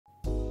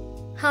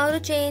How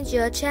to change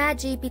your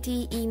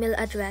ChatGPT email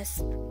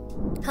address.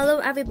 Hello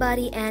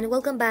everybody and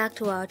welcome back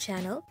to our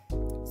channel.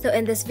 So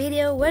in this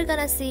video, we're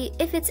gonna see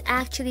if it's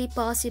actually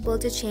possible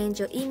to change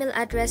your email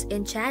address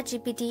in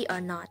ChatGPT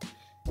or not.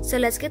 So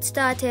let's get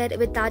started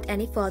without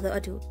any further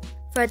ado.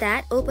 For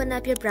that, open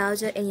up your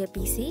browser in your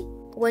PC.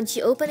 Once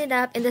you open it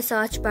up, in the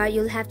search bar,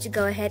 you'll have to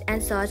go ahead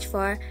and search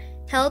for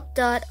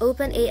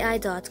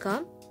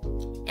help.openai.com.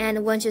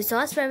 And once you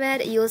search for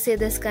it, you'll see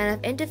this kind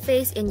of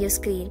interface in your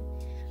screen.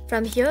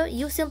 From here,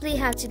 you simply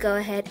have to go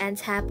ahead and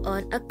tap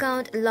on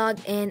Account,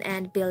 Login,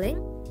 and Billing.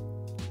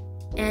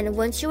 And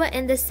once you are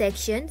in this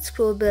section,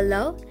 scroll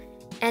below,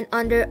 and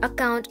under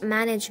Account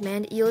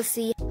Management, you'll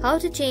see how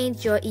to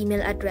change your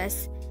email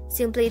address.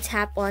 Simply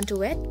tap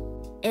onto it.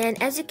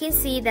 And as you can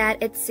see that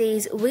it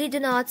says we do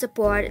not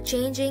support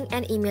changing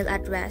an email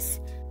address.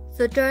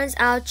 So turns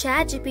out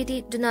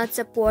ChatGPT do not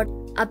support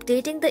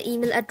updating the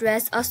email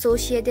address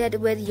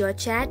associated with your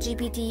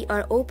ChatGPT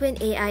or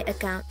OpenAI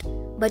account.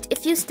 But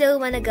if you still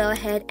want to go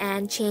ahead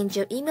and change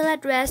your email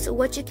address,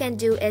 what you can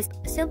do is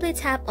simply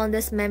tap on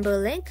this member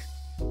link.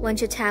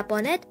 Once you tap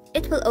on it,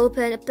 it will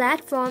open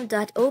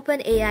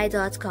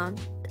platform.openai.com.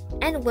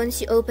 And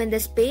once you open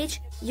this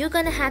page, you're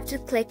gonna have to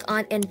click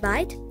on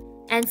Invite.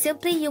 And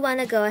simply you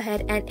want to go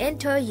ahead and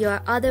enter your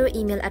other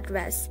email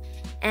address.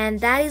 And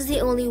that is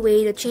the only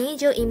way to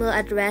change your email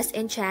address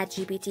in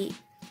ChatGPT.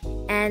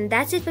 And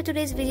that's it for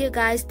today's video,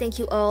 guys. Thank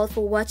you all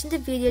for watching the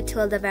video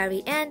till the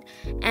very end,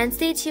 and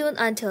stay tuned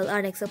until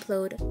our next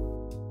upload.